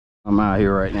I'm out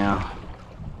here right now.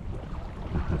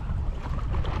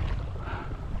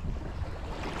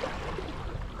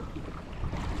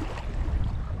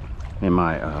 In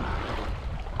my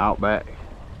Outback.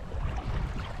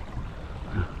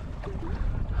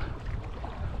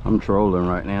 I'm trolling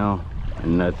right now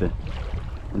and nothing.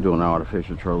 I'm doing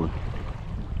artificial trolling.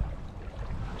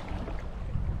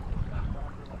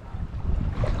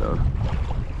 So,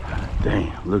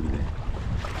 damn, look at that.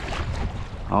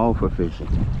 All for fishing.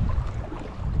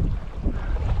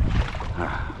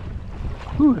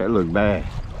 Whew, that looked bad.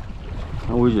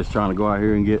 We're just trying to go out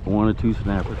here and get 1 or 2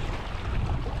 snappers.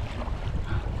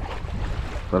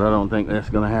 But I don't think that's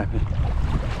gonna happen.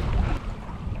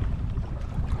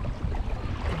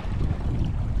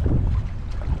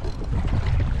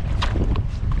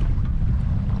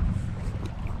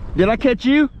 Did I catch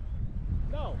you?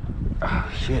 No.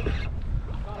 Oh, shit. Got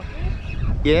a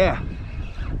fish? Yeah.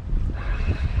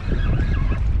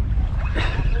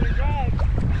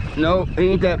 No,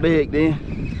 he ain't that big then.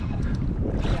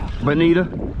 Yeah. Bonita.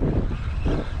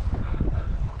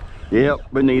 Yep,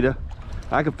 bonita.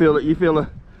 I can feel it. You feel it?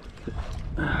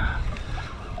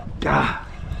 God.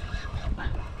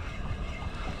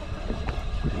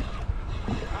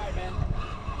 Alright, man.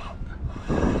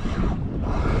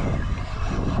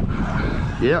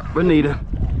 Yep, bonita.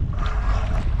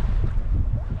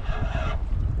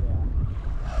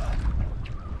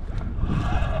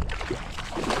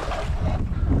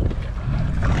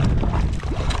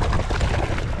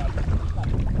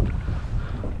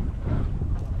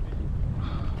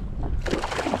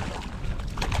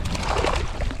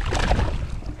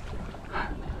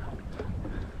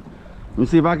 Let me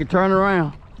see if I can turn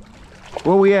around.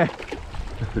 Where we at?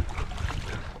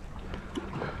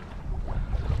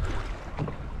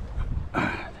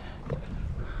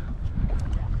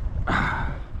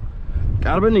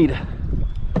 Got a bonita.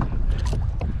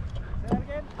 Say that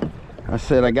again? I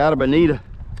said I got a bonita.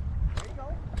 There you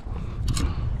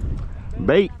go.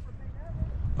 Bait.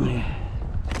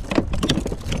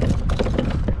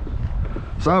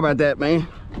 Sorry about that, man.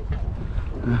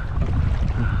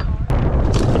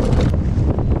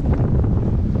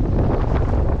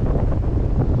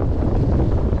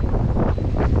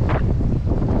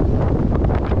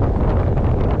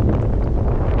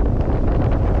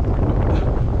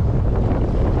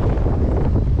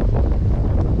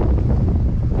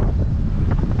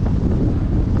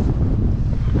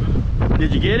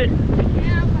 Did you get it?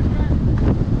 Yeah, I'm not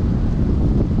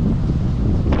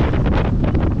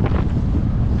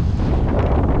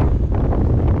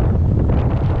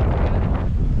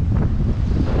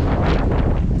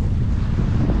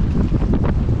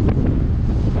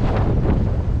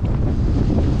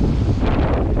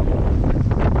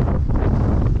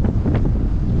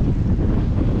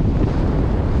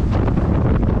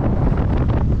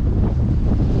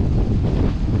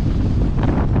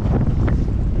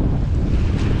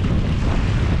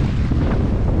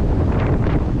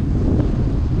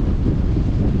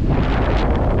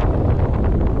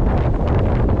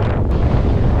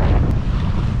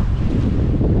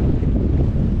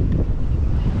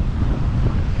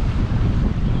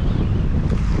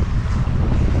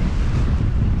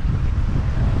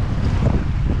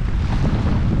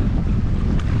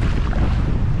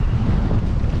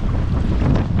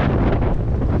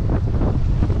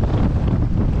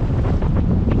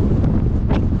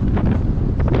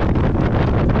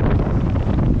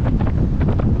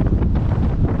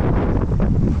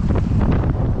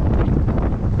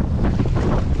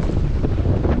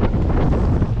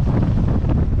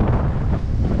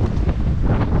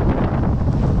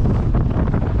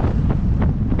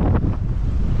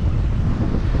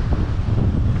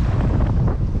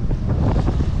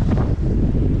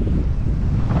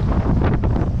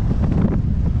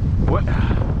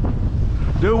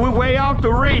Dude, we're way off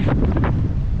the reef.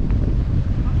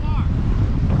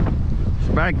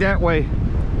 It's back that way.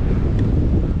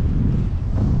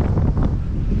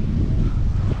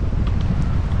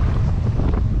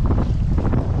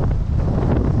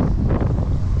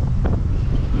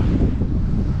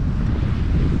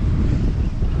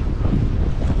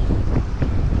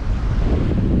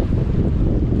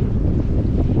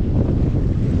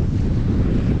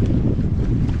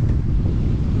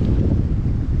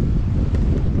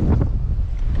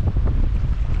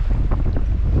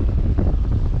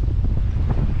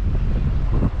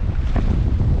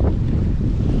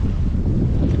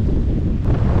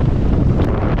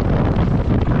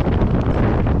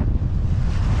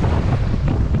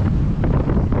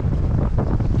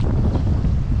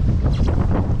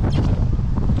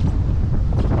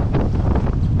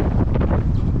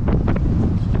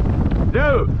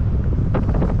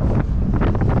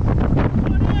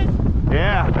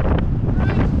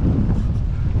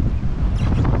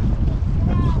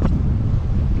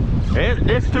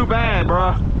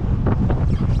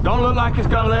 look like it's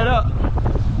gonna let up.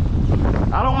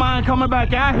 I don't mind coming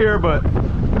back out here, but Yeah,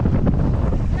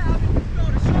 I'll just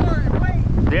go to shore and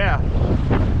wait. yeah.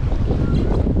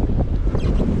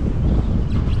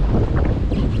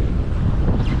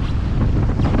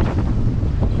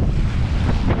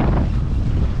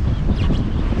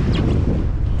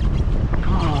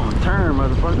 Come on, turn,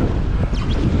 motherfucker.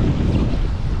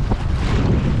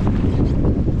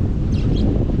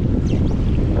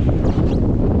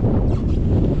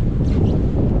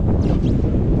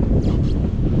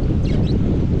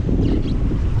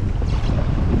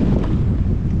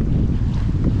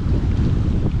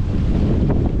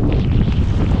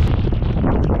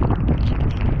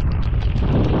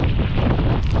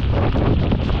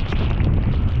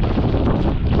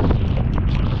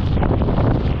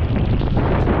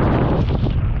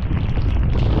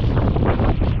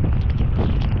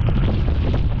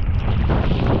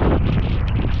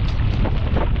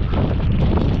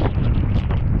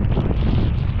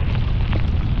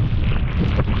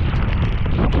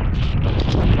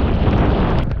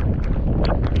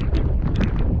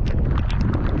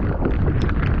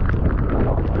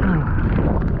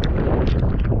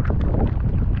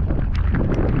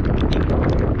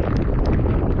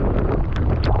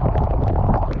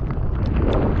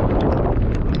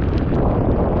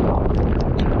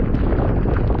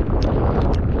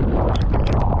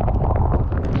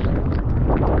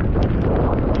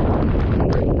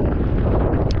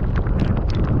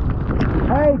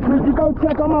 Hey, could you go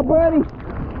check on my buddy?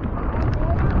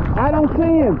 I don't see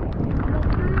him.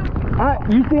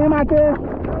 You see him out there?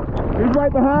 He's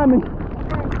right behind me.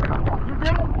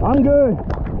 I'm good.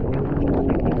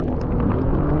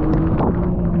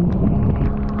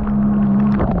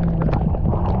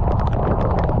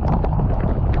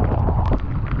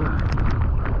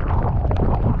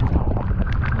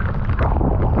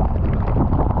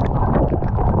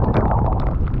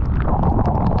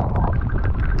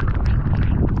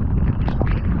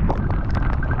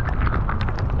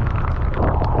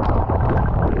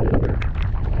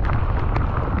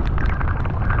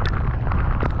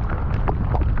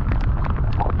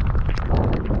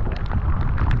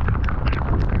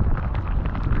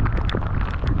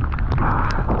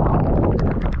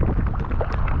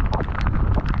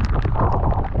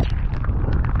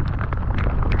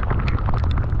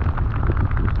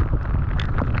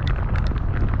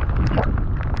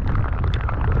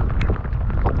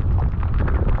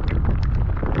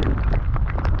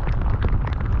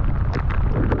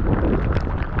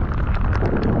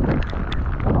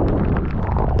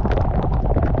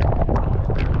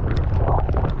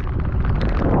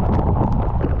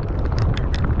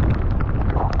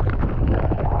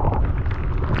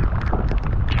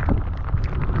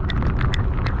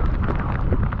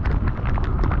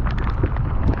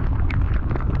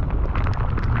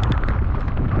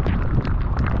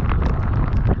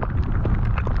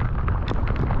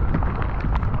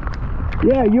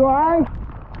 Yeah, you alright?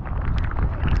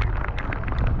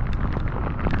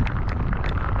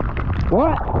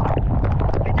 What?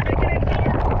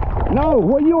 No,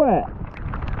 where you at?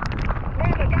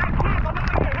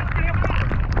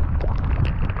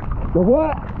 The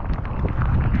what?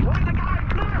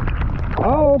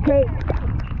 Oh, okay.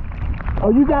 Oh,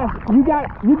 you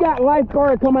got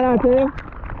lifeguard coming out there?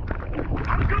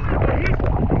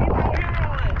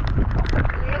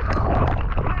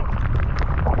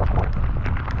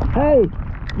 Hey,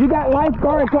 you got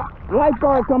lifeguard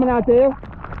coming out there?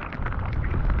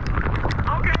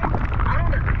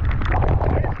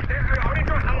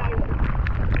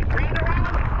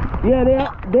 Yeah,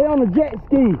 they on the jet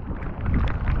ski.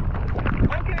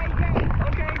 Okay.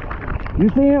 You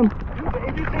see him?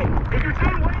 If you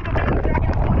see one of the guys, I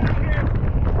got one out here.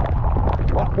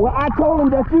 Well, I told him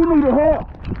that you needed help.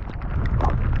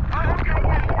 Oh, okay,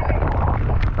 yeah.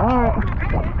 All right.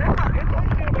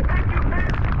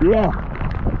 Yeah.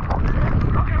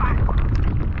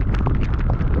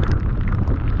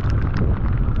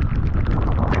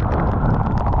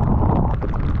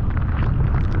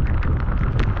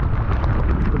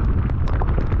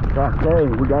 Right there,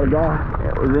 we got a guy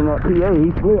that was in that PA,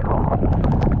 he slipped.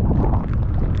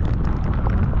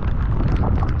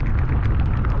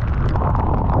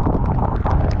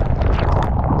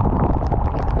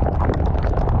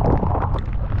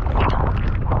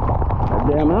 That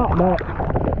damn outback,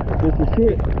 just a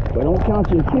shit. But don't count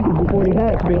your chickens before they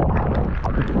hatch, Bill.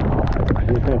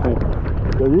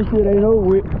 Cause this shit ain't over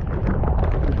with.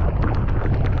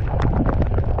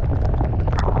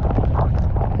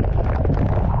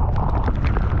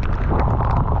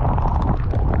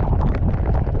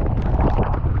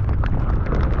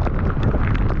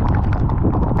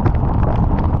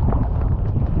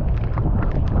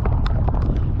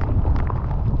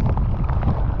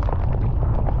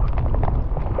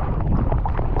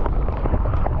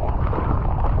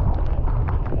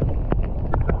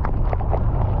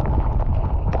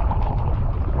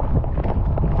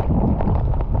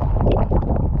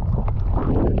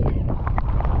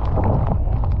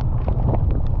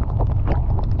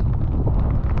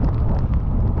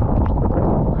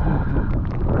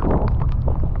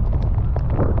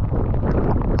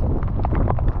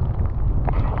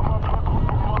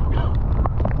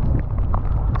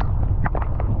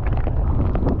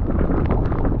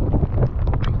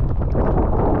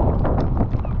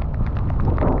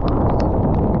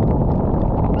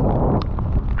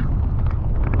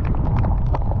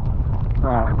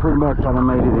 much I done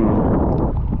made it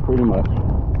in. Pretty much.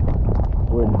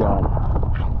 We're done.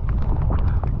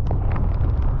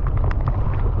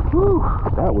 Whew,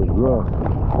 that was rough.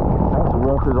 That's the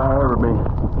roughest I've ever been.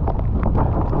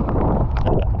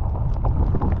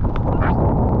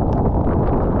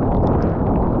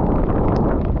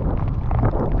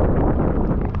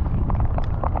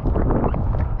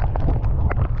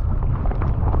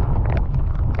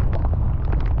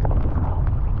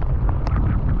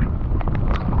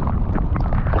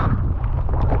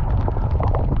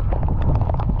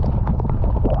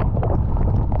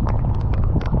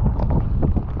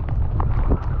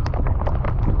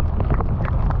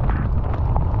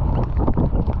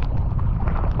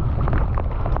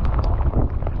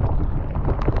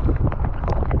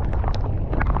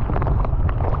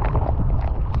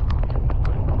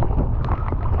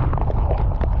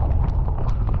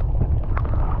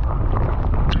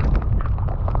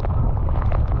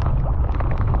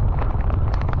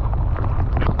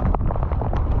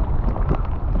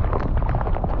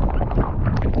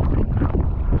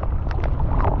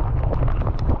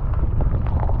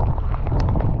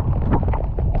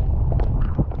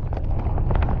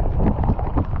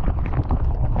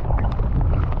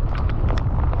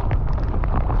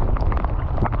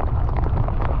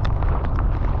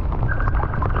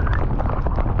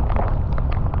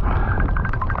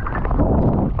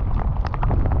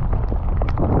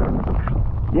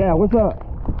 Yeah, what's up?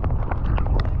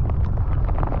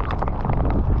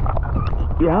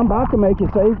 Yeah, I'm about to make it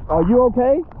safe. Are you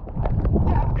okay?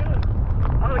 Yeah, I'm good.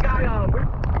 Other guy,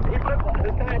 he put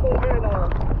this guy over here and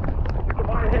we can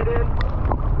buy a head in.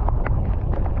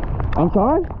 I'm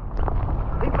sorry?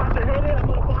 He about to head in, I'm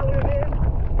gonna follow him in.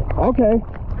 Okay.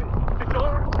 You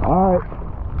sure? Alright.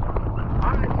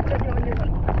 Alright, check you on your.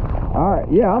 Alright.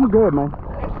 Yeah, I'm good, man.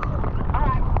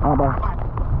 Alright. Alright, bye. Bye.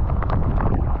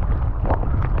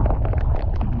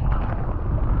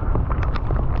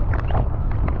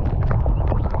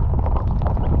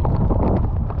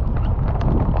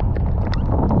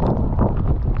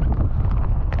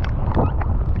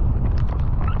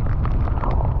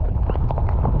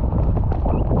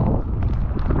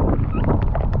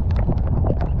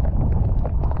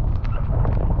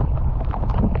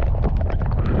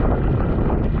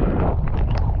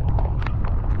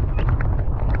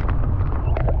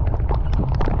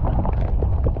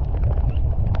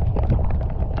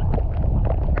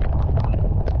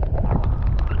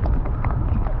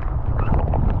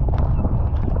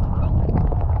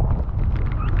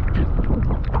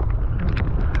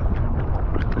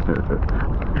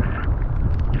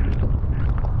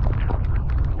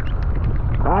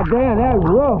 God damn, that was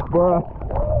rough, bro.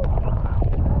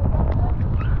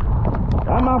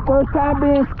 That's my first time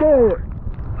being scared.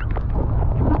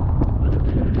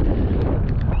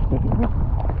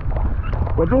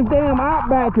 But this damn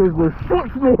Outback is the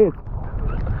sickness.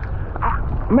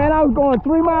 Man, I was going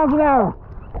 3 miles an hour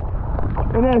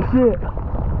in that shit.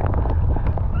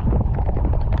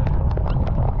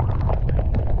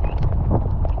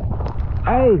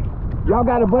 Hey, y'all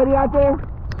got a buddy out there?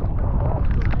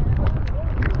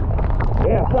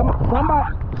 Yeah,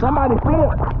 somebody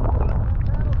flipped.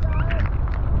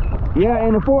 Yeah,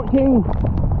 in the 14.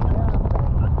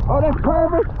 Oh, that's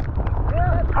Purvis?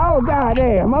 Oh,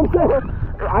 goddamn. I'm saying,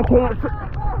 I can't see.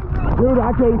 Dude,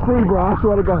 I can't see, bro. I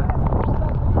swear to God.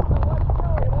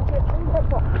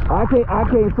 I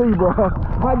can't see, bro.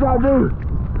 How'd y'all do?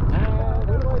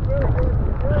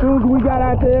 As soon as we got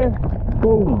out there,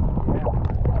 boom.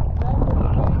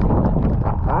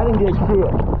 I didn't get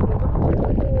shit.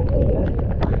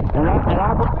 And I,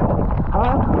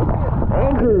 huh?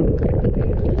 Andrew.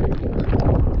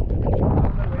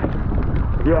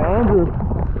 Yeah, Andrew.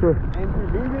 Andrew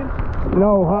Dugan?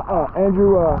 No,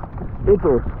 Andrew,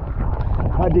 Ither.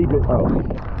 How deep it? Oh.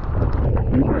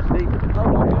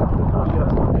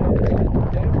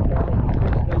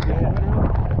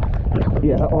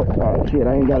 Yeah, oh, shit, I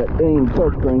ain't got it. It ain't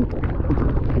touch screen.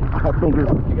 I think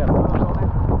it's... You got a phone on there?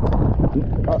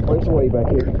 It's way back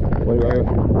here. Way right here.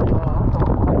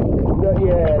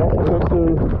 Yeah, that's good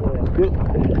too. Good.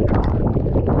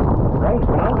 Thanks,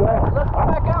 man. I'm glad. Let's go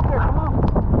back out there, come on.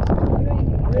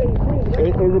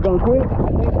 Is it gonna quit?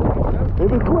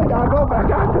 If it quit, I'll go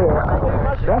back out there.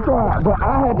 That's why, but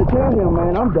I had to tell him,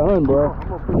 man, I'm done, bro.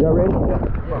 Y'all ready?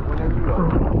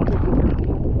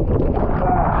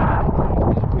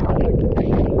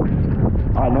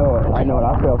 I know it.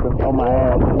 I felt it on my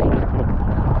ass.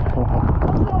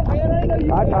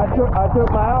 I took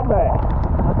my Outback.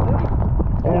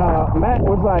 And Matt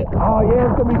was like, oh yeah,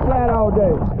 it's gonna be flat all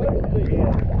day.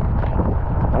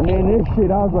 And then this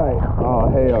shit, I was like, oh,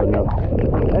 hell no.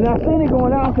 And I seen it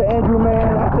going out to Andrew,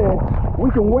 man. I said, we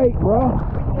can wait, bro.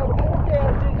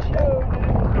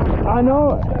 I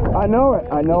know it. I know it.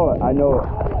 I know it. I know it.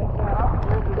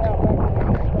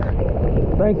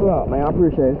 Thanks a lot, man. I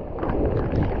appreciate it.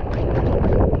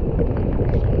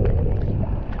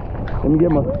 Let me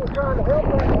get my...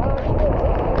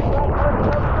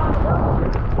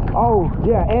 Oh,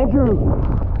 yeah, Andrew.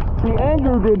 See,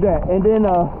 Andrew did that. And then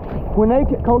when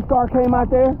Coast Guard came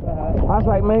out there, I was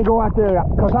like, man, go out there.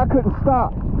 Because I couldn't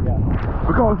stop.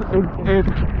 Because as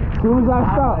soon as I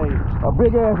stopped, a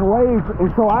big ass wave.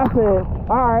 And so I said,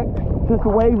 all right, since the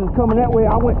waves is coming that way,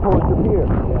 I went towards the pier.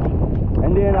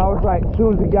 And then I was like, as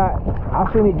soon as I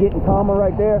seen it getting calmer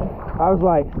right there, I was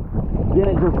like, then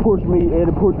it just pushed me,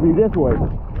 it'll push me this way.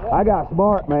 I got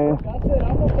smart, man. I said,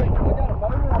 I'm gonna take, I got a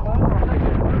motor on mine.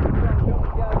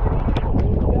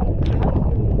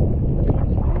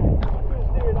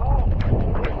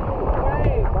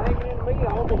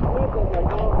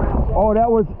 Oh,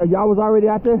 that was, y'all was already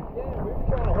out there?